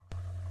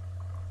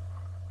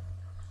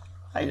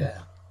Hi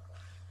there.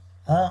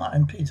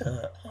 I'm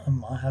Peter.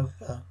 I have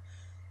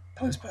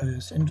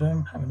post-polio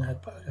syndrome, having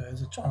had polio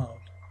as a child.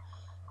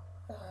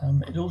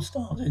 It all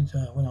started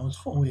when I was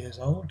 4 years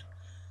old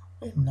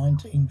in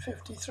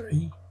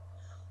 1953.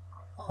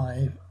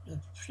 A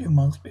few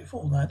months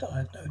before that, I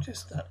had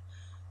noticed that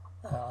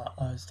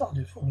I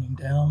started falling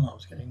down. I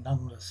was getting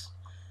numbness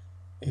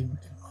in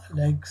my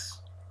legs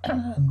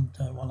and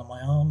one of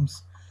my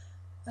arms.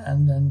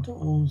 And then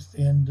towards the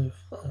end of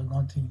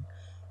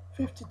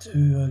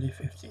 1952, early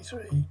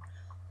 53,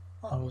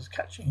 I was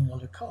catching a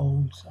lot of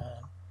colds.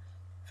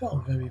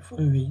 Felt very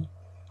fluey.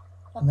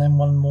 And then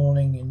one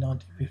morning in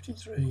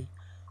 1953,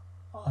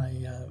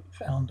 I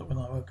found that when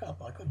I woke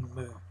up, I couldn't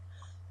move.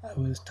 I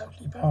was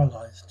totally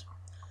paralysed.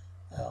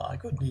 I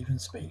couldn't even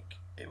speak.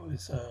 It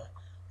was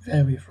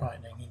very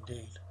frightening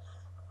indeed.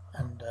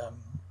 And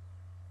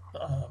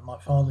my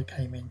father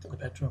came into the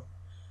bedroom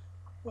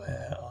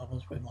where I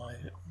was with my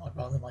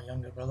brother, my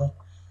younger brother,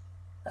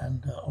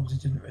 and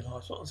obviously didn't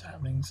realise what was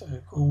happening, so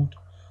called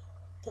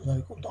the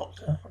local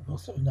doctor. Of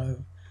course, there were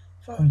no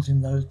phones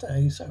in those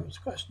days, so it was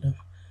a question of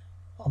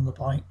on the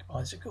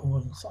bicycle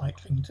and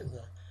cycling to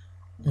the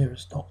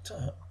nearest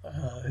doctor,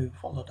 who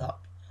followed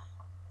up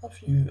about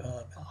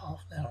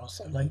half an hour or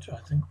so later,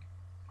 I think.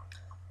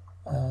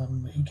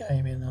 He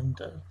came in and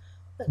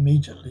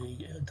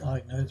immediately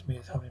diagnosed me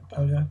as having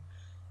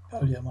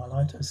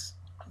poliomyelitis,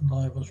 and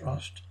I was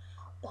rushed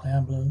by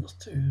ambulance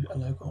to a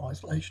local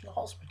isolation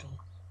hospital.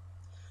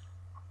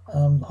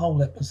 The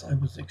whole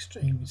episode was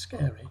extremely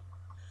scary.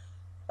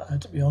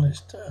 To be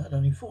honest, at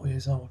only 4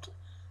 years old,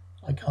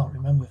 I can't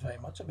remember very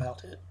much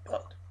about it,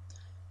 but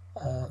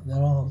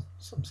there are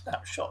some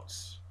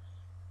snapshots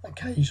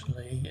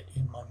occasionally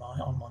in my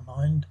mind, on my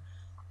mind.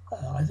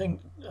 I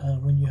think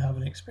when you have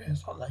an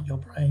experience like that, your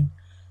brain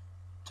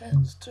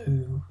tends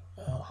to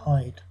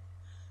hide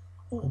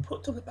or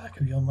put to the back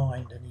of your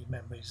mind any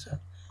memories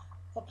that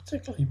are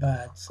particularly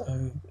bad.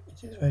 So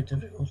it is very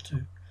difficult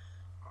to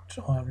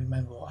try and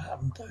remember what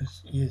happened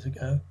those years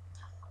ago.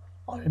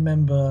 I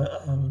remember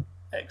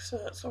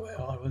excerpts where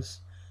I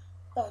was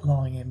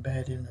lying in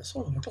bed in a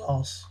sort of a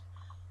glass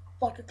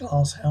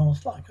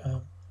house, like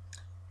a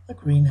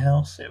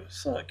greenhouse. It was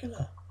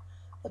circular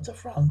at the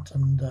front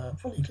and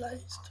fully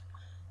glazed,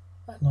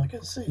 and I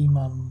could see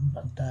Mum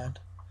and Dad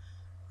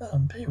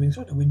peering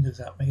through the windows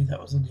at me.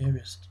 That was the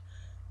nearest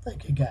they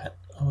could get.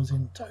 I was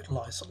in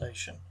total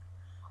isolation.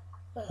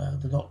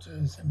 The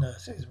doctors and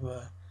nurses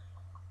were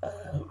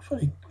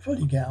fully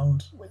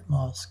gowned with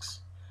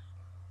masks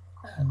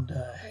and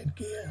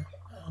headgear,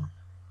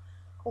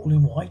 all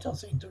in white, I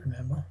seem to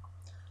remember.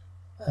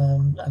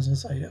 As I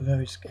say, a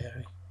very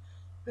scary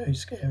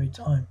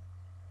time.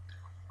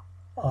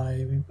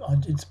 I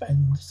did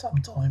spend some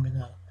time in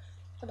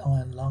an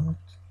iron lung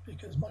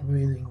because my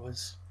breathing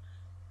was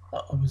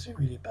obviously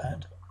really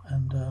bad,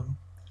 and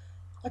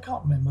I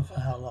can't remember for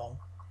how long.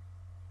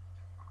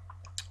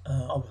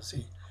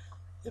 Obviously,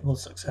 it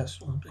was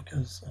successful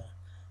because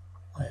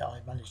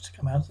I managed to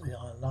come out of the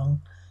iron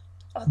lung,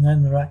 and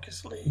then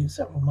miraculously,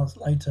 several months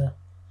later,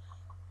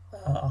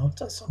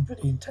 after some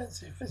pretty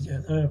intensive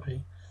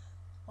physiotherapy,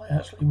 I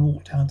actually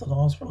walked out of the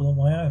hospital on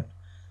my own.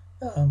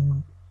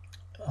 Um,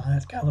 I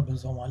had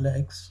calipers on my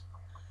legs,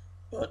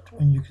 but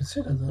when you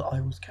consider that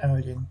I was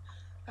carried in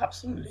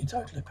absolutely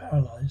totally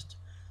paralysed,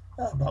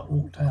 but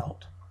walked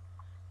out,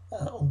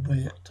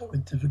 albeit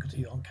with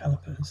difficulty on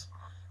calipers,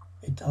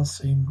 it does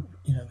seem,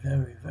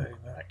 very, very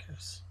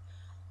miraculous.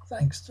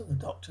 Thanks to the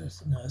doctors,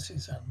 the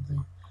nurses,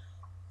 and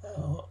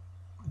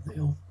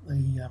the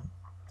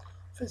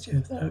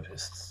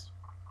physiotherapists.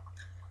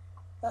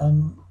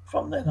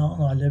 From then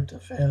on, I lived a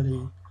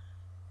fairly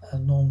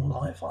normal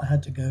life. I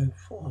had to go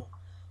for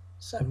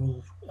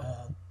several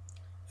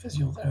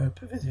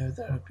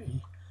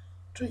physiotherapy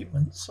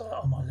treatments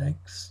on my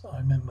legs. I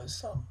remember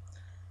some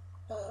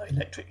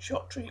electric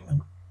shock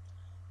treatment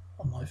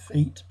on my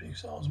feet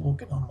because I was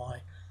walking on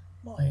my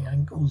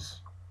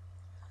ankles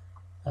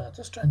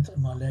to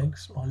strengthen my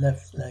legs. My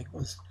left leg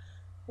was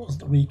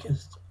the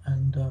weakest,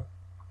 and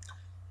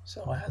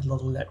so I had a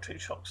lot of electric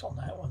shocks on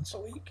that once a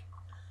week,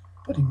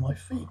 putting my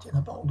feet in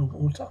a bowl of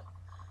water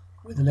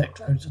with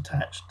electrodes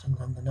attached, and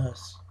then the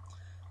nurse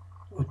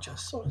would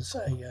just sort of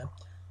say,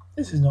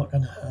 "This is not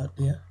going to hurt,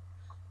 dear,"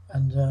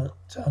 and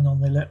turn on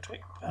the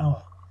electric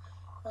power.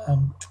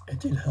 It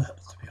did hurt,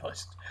 to be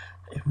honest.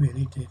 It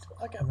really did.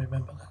 I can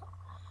remember that.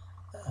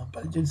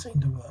 But it did seem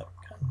to work,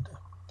 and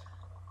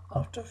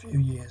after a few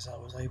years, I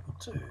was able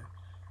to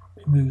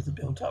remove the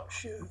built-up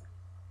shoe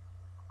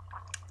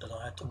that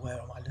I had to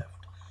wear on my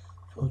left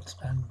foot,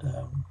 and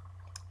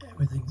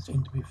everything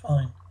seemed to be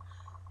fine.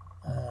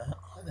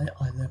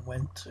 I then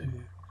went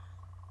to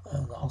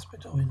the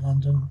hospital in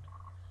London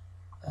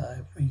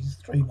every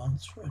 3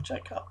 months for a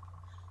checkup,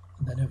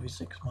 and then every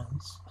 6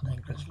 months, and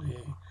then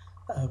gradually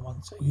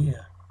once a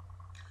year.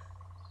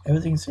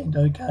 Everything seemed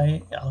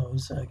okay. I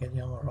was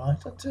getting on all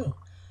right until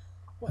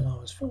when I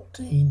was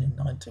 14 in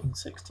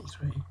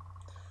 1963.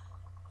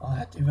 I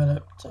had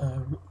developed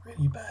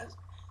really bad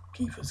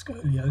kiefer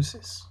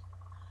scoliosis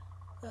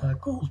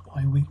caused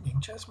by weakening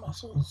chest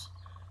muscles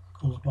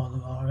caused by the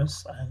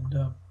virus, and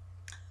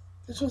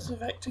this was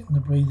affecting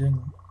the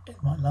breathing in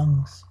my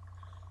lungs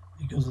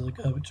because of the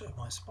curvature of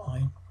my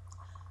spine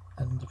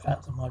and the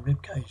fact that my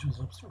rib cage was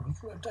sort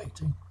of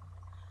rotating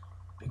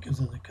because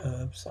of the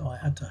curve, so I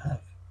had to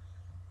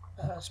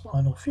have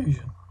spinal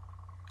fusion.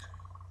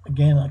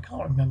 Again, I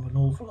can't remember an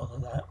awful lot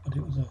of that, but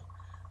it was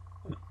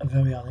a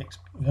very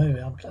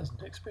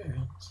unpleasant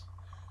experience.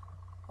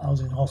 I was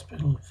in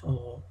hospital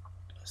for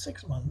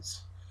 6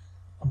 months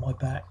on my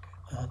back,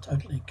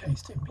 totally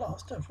encased in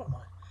plaster from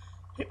my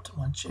hip to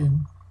my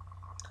chin.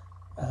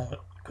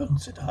 Couldn't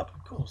sit up,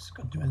 of course,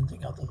 couldn't do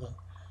anything other than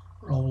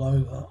roll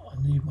over,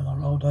 and even when I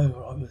rolled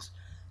over I was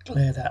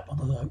glared at by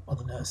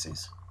the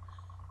nurses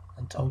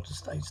and told to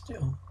stay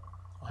still.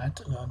 I had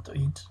to learn to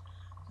eat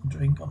and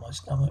drink on my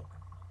stomach,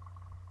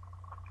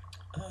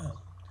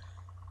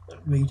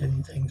 read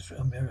anything through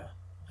a mirror,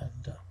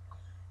 and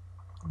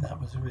that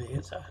was really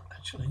it,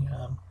 actually.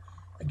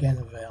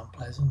 Again, very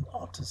unpleasant.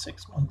 After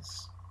 6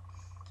 months,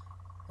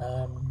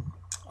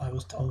 I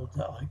was told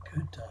that I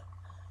could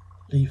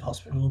leave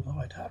hospital, but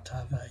I'd have to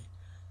have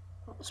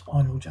a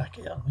spinal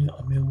jacket,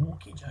 a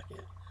Milwaukee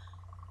jacket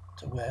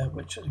to wear,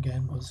 which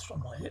again was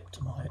from my hip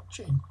to my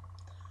chin,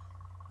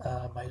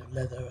 made of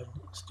leather and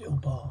steel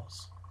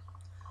bars.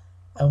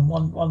 And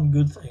one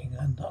good thing,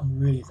 and I'm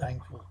really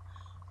thankful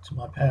to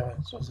my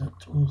parents, was that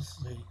towards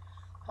the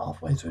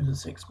halfway through the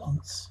 6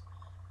 months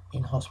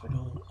in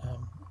hospital,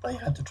 they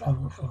had to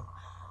travel from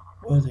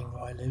Worthing,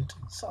 where I lived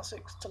in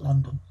Sussex, to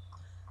London.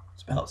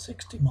 It's about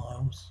 60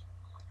 miles,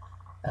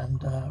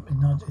 and in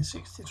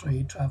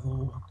 1963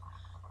 travel and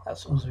that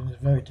sort of thing was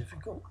very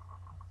difficult.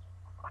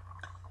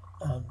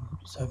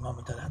 So Mum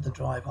and Dad had to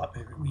drive up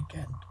every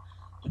weekend.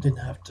 They didn't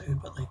have to,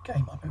 but they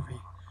came up every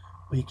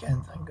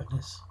weekend, thank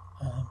goodness.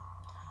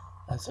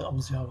 And so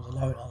obviously I was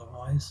alone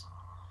otherwise.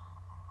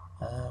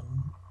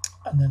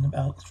 And then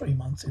about 3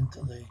 months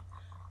into the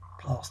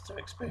plaster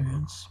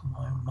experience,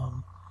 my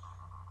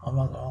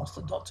mother asked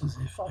the doctors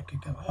if I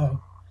could go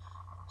home.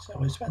 So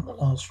we spent the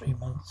last 3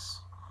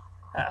 months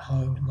at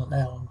home in the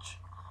lounge.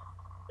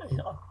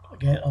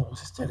 Again, I was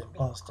still in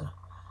plaster,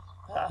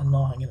 and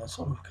lying in a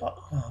sort of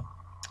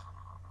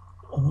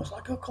almost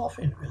like a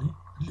coffin, really,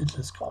 a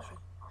lidless coffin,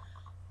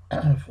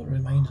 for the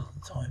remainder of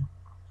the time.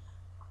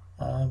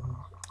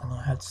 And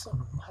I had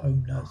some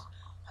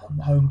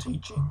home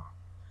teaching,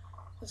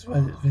 as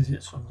well as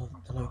visits from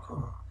the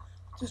local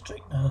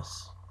district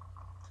nurse,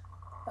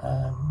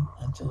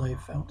 until they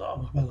felt that I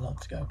was well enough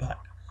to go back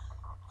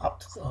up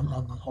to the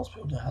London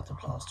hospital to have the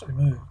plaster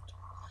removed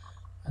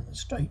and the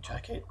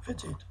straitjacket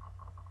fitted.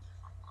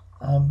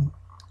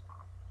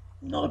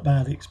 Not a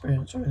bad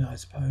experience, really. I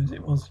suppose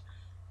it was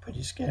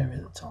pretty scary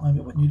at the time,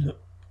 but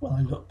when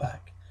I look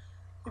back,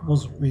 it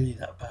wasn't really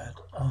that bad.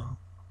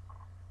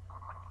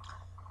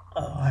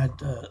 I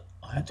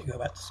had to go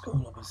back to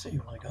school, obviously,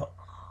 when I got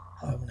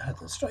home and had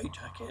the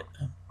straitjacket.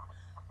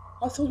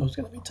 I thought I was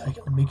going to be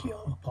taking the mickey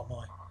off by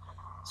my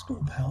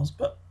school pals,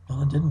 but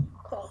I didn't.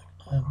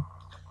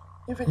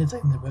 If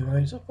anything, they were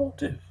very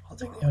supportive. I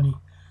think the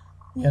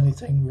only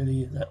thing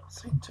really that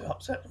seemed to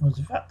upset them was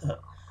the fact that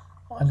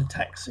I had a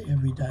taxi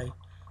every day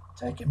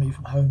taking me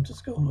from home to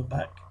school and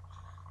back,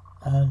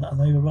 and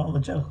they were rather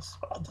jealous.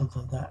 But other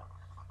than that,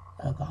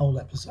 the whole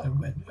episode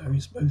went very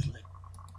smoothly.